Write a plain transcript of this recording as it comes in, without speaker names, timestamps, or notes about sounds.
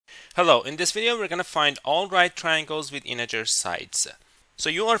Hello, in this video we're going to find all right triangles with integer sides. So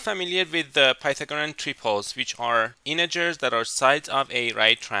you are familiar with the Pythagorean triples, which are integers that are sides of a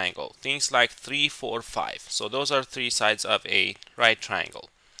right triangle. Things like 3, 4, 5. So those are three sides of a right triangle.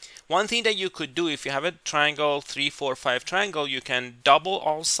 One thing that you could do if you have a triangle, 3, 4, 5 triangle, you can double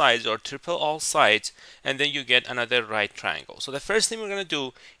all sides or triple all sides, and then you get another right triangle. So the first thing we're going to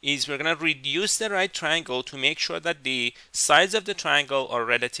do is we're going to reduce the right triangle to make sure that the sides of the triangle are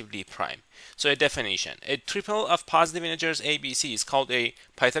relatively prime. So a definition: a triple of positive integers a, b, c is called a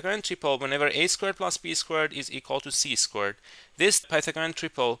Pythagorean triple whenever a squared plus b squared is equal to c squared. This Pythagorean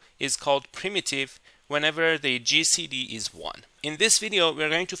triple is called primitive whenever the GCD is 1. In this video, we're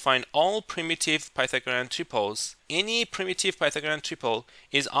going to find all primitive Pythagorean triples. Any primitive Pythagorean triple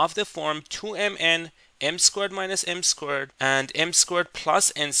is of the form 2mn, m squared minus m squared, and m squared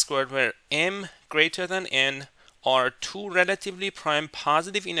plus n squared, where m greater than n are two relatively prime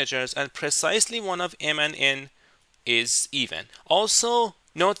positive integers, and precisely one of m and n is even. Also,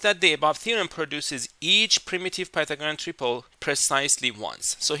 note that the above theorem produces each primitive Pythagorean triple precisely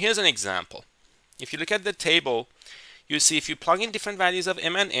once. So here's an example. If you look at the table, you see if you plug in different values of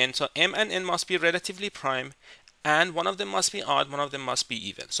m and n, so m and n must be relatively prime, and one of them must be odd, one of them must be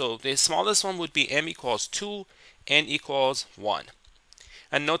even. So the smallest one would be m equals 2, n equals 1.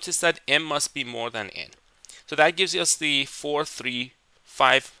 And notice that m must be more than n. So that gives us the 4, 3,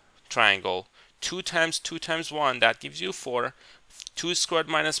 5 triangle. 2 times 2 times 1, that gives you 4. 2 squared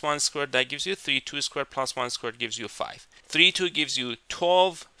minus 1 squared, that gives you 3. 2 squared plus 1 squared gives you 5. 3, 2 gives you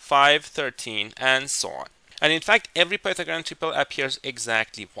 12, 5, 13, and so on. And in fact, every Pythagorean triple appears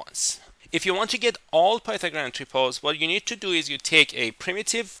exactly once. If you want to get all Pythagorean triples, what you need to do is you take a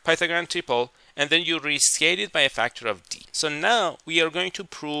primitive Pythagorean triple and then you rescale it by a factor of d. So now we are going to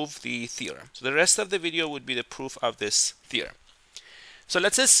prove the theorem. So the rest of the video would be the proof of this theorem. So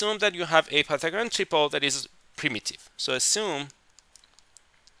let's assume that you have a Pythagorean triple that is primitive. So assume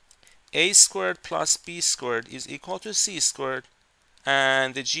a squared plus b squared is equal to c squared,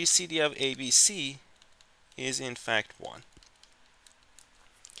 and the GCD of ABC is in fact 1.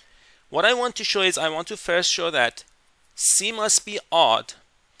 What I want to show is I want to first show that c must be odd,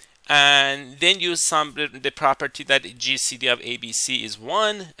 and then use the property that GCD of ABC is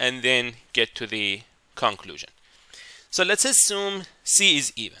 1, and then get to the conclusion. So let's assume c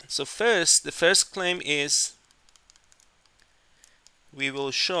is even. So first, the first claim is we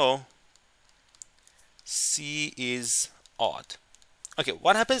will show c is odd. Okay,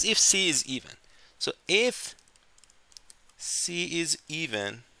 what happens if c is even? So if c is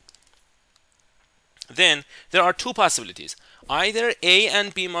even, then there are two possibilities. Either a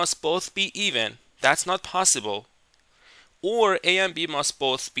and b must both be even, that's not possible, or a and b must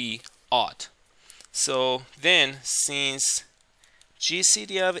both be odd. So then, since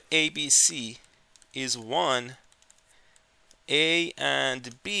GCD of ABC is 1, a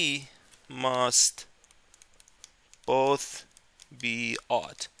and b must both be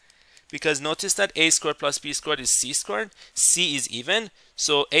odd. Because notice that a squared plus b squared is c squared, c is even,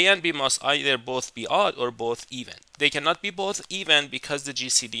 so a and b must either both be odd or both even. They cannot be both even because the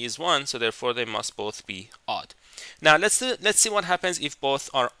GCD is 1, so therefore they must both be odd. Now let's see what happens if both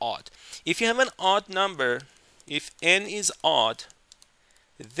are odd. If you have an odd number, if n is odd,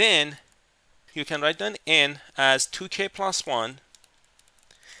 then you can write down n as 2k plus 1.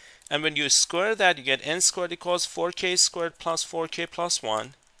 And when you square that, you get n squared equals 4k squared plus 4k plus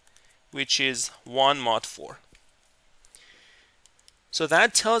 1, which is 1 mod 4. So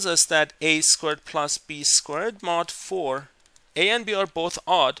that tells us that a squared plus b squared mod 4, a and b are both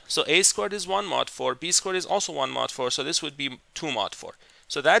odd, so a squared is 1 mod 4, b squared is also 1 mod 4, so this would be 2 mod 4.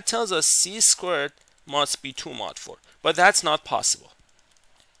 So that tells us c squared must be 2 mod 4. But that's not possible.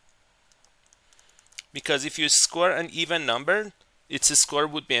 Because if you square an even number, its square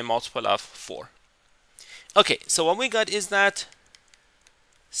would be a multiple of 4. Okay, so what we got is that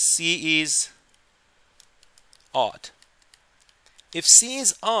c is odd. If c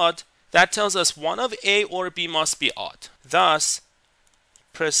is odd, that tells us one of a or b must be odd. Thus,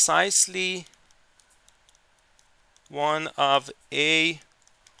 precisely one of a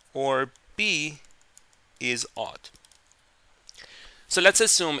or b is odd. So let's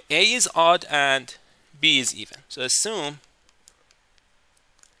assume a is odd and b is even. So assume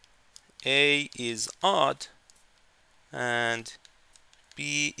a is odd and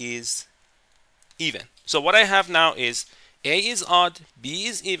b is even. So what I have now is a is odd, b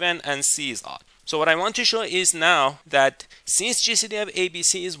is even, and c is odd. So what I want to show is now that since GCD of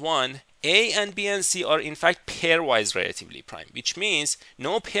ABC is 1, a and b and c are in fact pairwise relatively prime, which means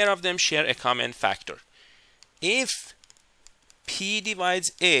no pair of them share a common factor. If P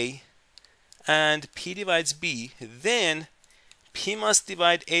divides A and P divides B, then P must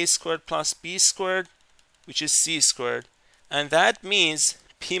divide A squared plus B squared, which is C squared, and that means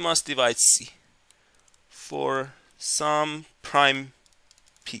P must divide C for some prime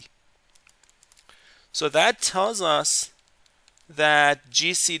P. So that tells us that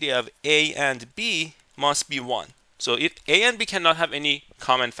GCD of A and B must be 1. So if A and B cannot have any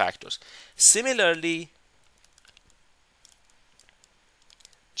common factors. Similarly,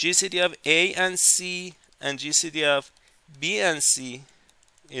 GCD of A and C and GCD of B and C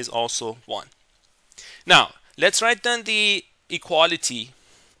is also 1. Now, let's write down the equality.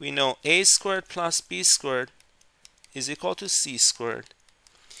 We know A squared plus B squared is equal to C squared.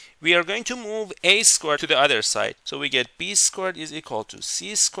 We are going to move A squared to the other side. So we get B squared is equal to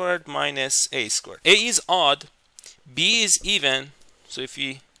C squared minus A squared. A is odd, B is even. So if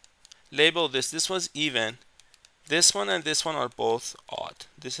we label this was even. This one and this one are both odd.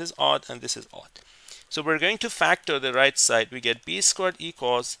 This is odd and this is odd. So we're going to factor the right side. We get B squared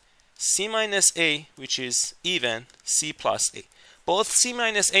equals C minus A, which is even, C plus A. Both C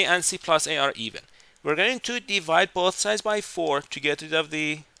minus A and C plus A are even. We're going to divide both sides by 4 to get rid of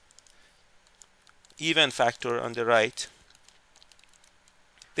the even factor on the right.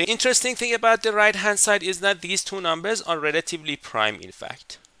 The interesting thing about the right hand side is that these two numbers are relatively prime, in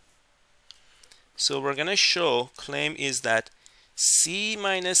fact. So we're going to show, claim is that C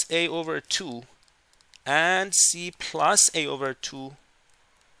minus A over 2 and C plus A over 2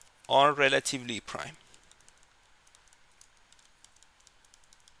 are relatively prime.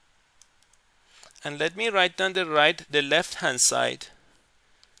 And let me write down the left hand side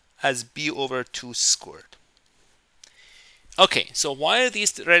as B over 2 squared. Okay, so why are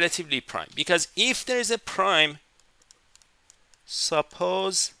these relatively prime? Because if there is a prime,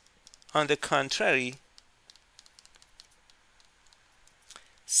 suppose on the contrary,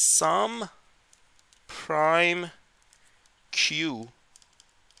 some prime Q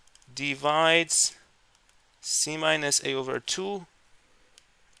divides C minus A over 2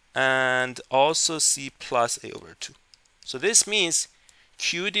 and also C plus A over 2. So this means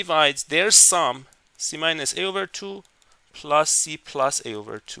Q divides their sum, C minus A over 2 plus C plus A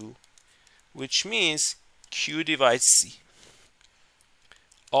over 2, which means Q divides C.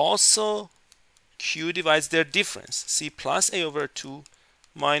 Also, Q divides their difference, C plus A over 2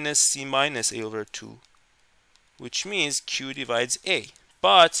 minus C minus A over 2, which means Q divides A.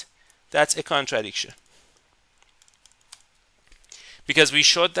 But that's a contradiction, because we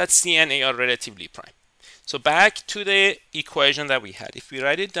showed that C and A are relatively prime. So back to the equation that we had. If we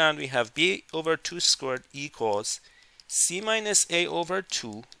write it down, we have B over 2 squared equals C minus A over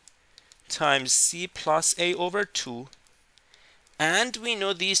 2 times C plus A over 2. And we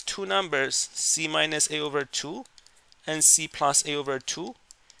know these two numbers, C minus A over 2 and C plus A over 2,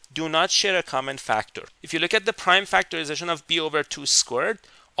 do not share a common factor. If you look at the prime factorization of B over 2 squared,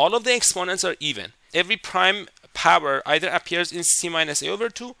 all of the exponents are even. Every prime power either appears in C minus A over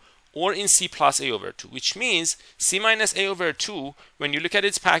 2 or in C plus A over 2, which means C minus A over 2, when you look at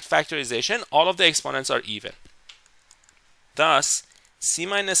its factorization, all of the exponents are even. Thus, C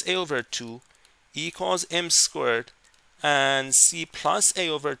minus A over 2 equals M squared and C plus A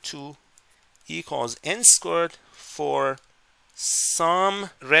over 2 equals N squared for some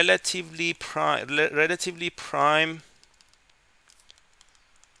relatively prime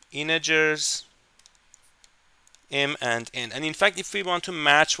integers M and N. And in fact, if we want to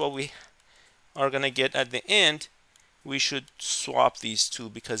match what we are going to get at the end, we should swap these two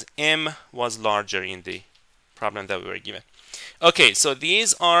because M was larger in the problem that we were given. Okay, so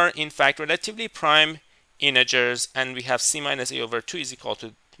these are in fact relatively prime integers, and we have C minus A over 2 is equal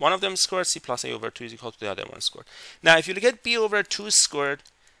to one of them squared, C plus A over 2 is equal to the other one squared. Now if you look at B over 2 squared,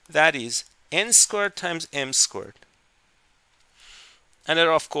 that is N squared times M squared. And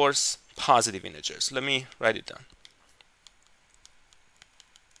they're of course positive integers. Let me write it down.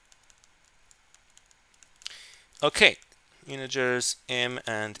 Okay, integers M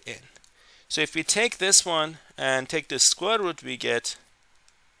and N. So if we take this one and take the square root, we get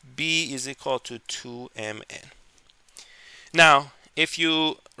B is equal to 2mn. Now, if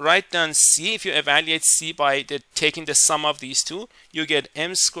you write down C, if you evaluate C by taking the sum of these two, you get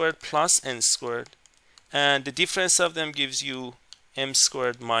m squared plus n squared. And the difference of them gives you m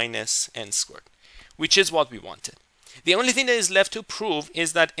squared minus n squared, which is what we wanted. The only thing that is left to prove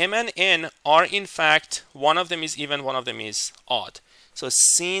is that m and n are in fact, one of them is even, one of them is odd. So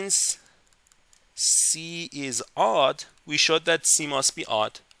since C is odd, we showed that C must be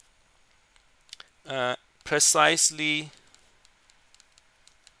odd. Precisely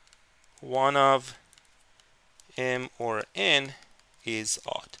one of m or n is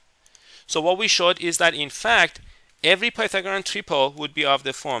odd. So what we showed is that in fact every Pythagorean triple would be of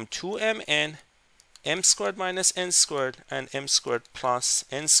the form 2mn, m squared minus n squared, and m squared plus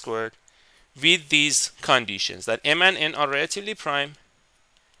n squared, with these conditions that m and n are relatively prime,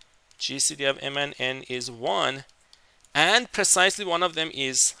 GCD of m and n is 1, and precisely one of them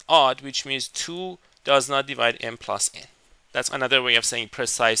is odd, which means 2 does not divide m plus n. That's another way of saying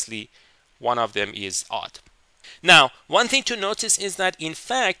precisely one of them is odd. Now, one thing to notice is that in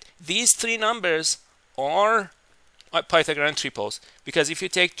fact these three numbers are Pythagorean triples, because if you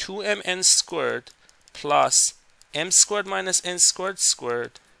take 2mn squared plus m squared minus n squared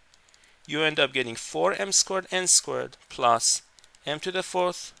squared, you end up getting 4m squared n squared plus m to the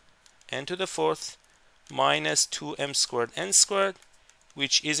fourth n to the fourth minus 2m squared n squared,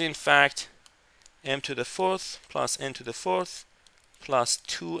 which is in fact m to the fourth plus n to the fourth plus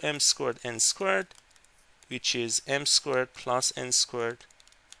 2m squared n squared, which is m squared plus n squared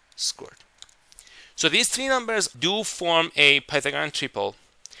squared. So these three numbers do form a Pythagorean triple.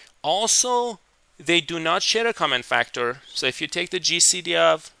 Also, they do not share a common factor. So if you take the GCD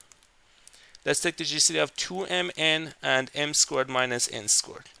of, let's take the GCD of 2mn and m squared minus n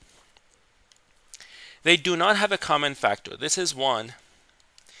squared. They do not have a common factor. This is 1,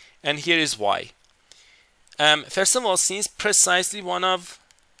 and here is why. First of all, since precisely one of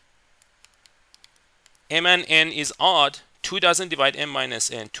m and n is odd, 2 doesn't divide m minus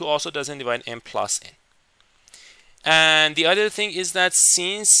n. 2 also doesn't divide m plus n. And the other thing is that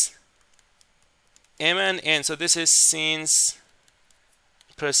since m and n, so this is since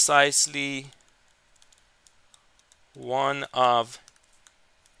precisely one of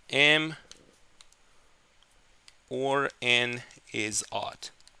m or n is odd.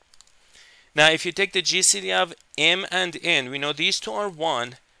 Now, if you take the GCD of m and n, we know these two are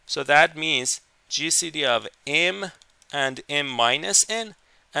 1, so that means GCD of m and m minus n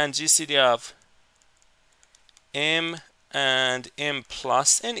and GCD of m and m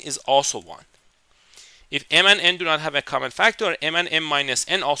plus n is also 1. If m and n do not have a common factor, m and m minus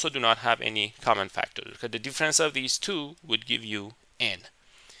n also do not have any common factor, because the difference of these two would give you n.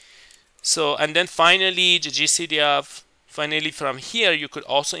 So, and then finally the GCD of, finally from here you could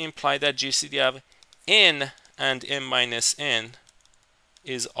also imply that GCD of n and m minus n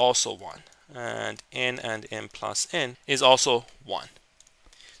is also 1, and n and m plus n is also 1.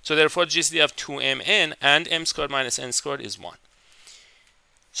 So therefore GCD of 2mn and m squared minus n squared is 1.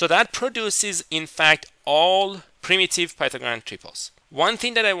 So that produces in fact all primitive Pythagorean triples. One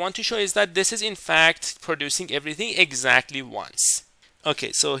thing that I want to show is that this is in fact producing everything exactly once.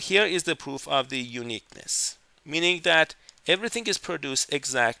 Okay, so here is the proof of the uniqueness, meaning that everything is produced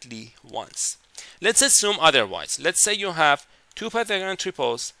exactly once. Let's assume otherwise. Let's say you have two Pythagorean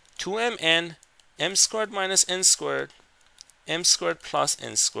triples, 2mn, m squared minus n squared, m squared plus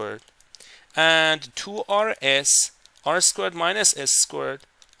n squared, and 2rs, r squared minus s squared,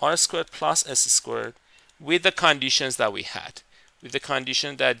 r squared plus s squared, with the conditions that we had. With the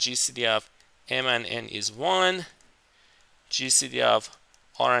condition that GCD of m and n is 1, GCD of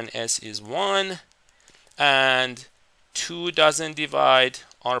r and s is 1, and 2 doesn't divide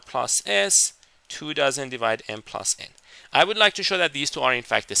r plus s, 2 doesn't divide m plus n. I would like to show that these two are in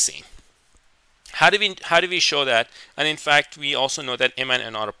fact the same. How do we show that? And in fact, we also know that m and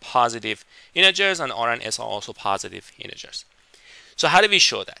n are positive integers, and r and s are also positive integers. So how do we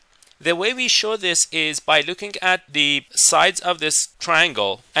show that? The way we show this is by looking at the sides of this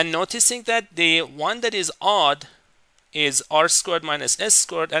triangle and noticing that the one that is odd is r squared minus s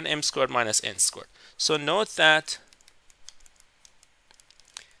squared and m squared minus n squared. So note that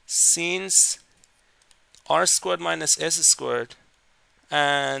since r squared minus s squared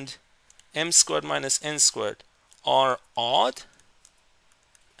and m squared minus n squared are odd,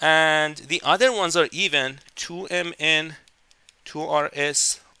 and the other ones are even, 2mn,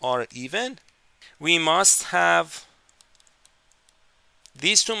 2rs are even, we must have,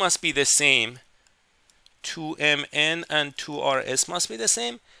 these two must be the same. 2mn and 2rs must be the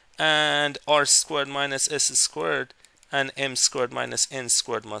same, and r squared minus s squared and m squared minus n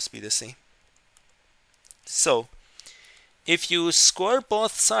squared must be the same. So if you square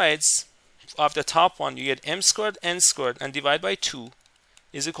both sides of the top one, you get m squared n squared and divide by 2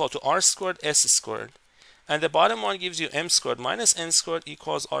 is equal to r squared s squared, and the bottom one gives you m squared minus n squared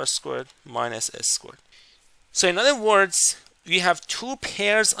equals r squared minus s squared. So in other words, we have two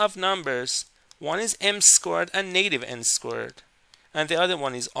pairs of numbers. One is m squared and negative n squared, and the other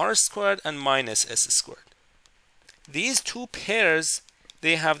one is r squared and minus s squared. These two pairs,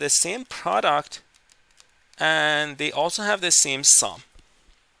 they have the same product and they also have the same sum.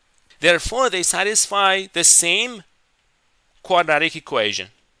 Therefore, they satisfy the same quadratic equation.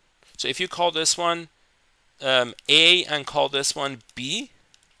 So if you call this one A and call this one B,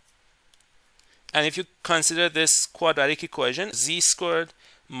 and if you consider this quadratic equation, z squared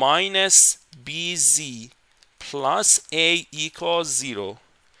minus bz plus a equals 0,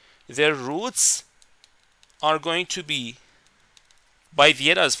 their roots are going to be, by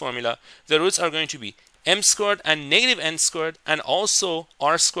Vieta's formula, the roots are going to be m squared and negative n squared, and also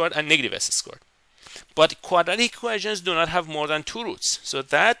r squared and negative s squared. But quadratic equations do not have more than 2 roots. So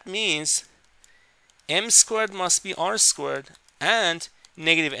that means m squared must be r squared and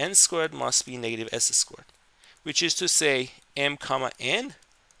negative n squared must be negative s squared, which is to say m comma n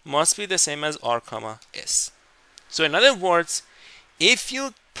must be the same as r comma s. So in other words, if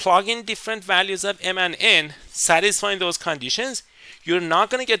you plug in different values of m and n satisfying those conditions, you're not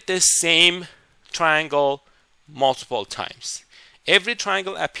going to get the same triangle multiple times. Every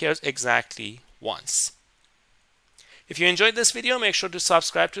triangle appears exactly once. If you enjoyed this video, make sure to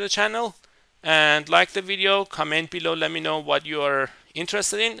subscribe to the channel and like the video. Comment below, let me know what you are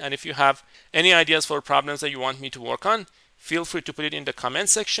interested in, and if you have any ideas for problems that you want me to work on, feel free to put it in the comment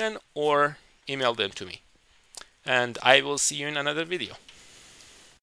section or email them to me. And I will see you in another video.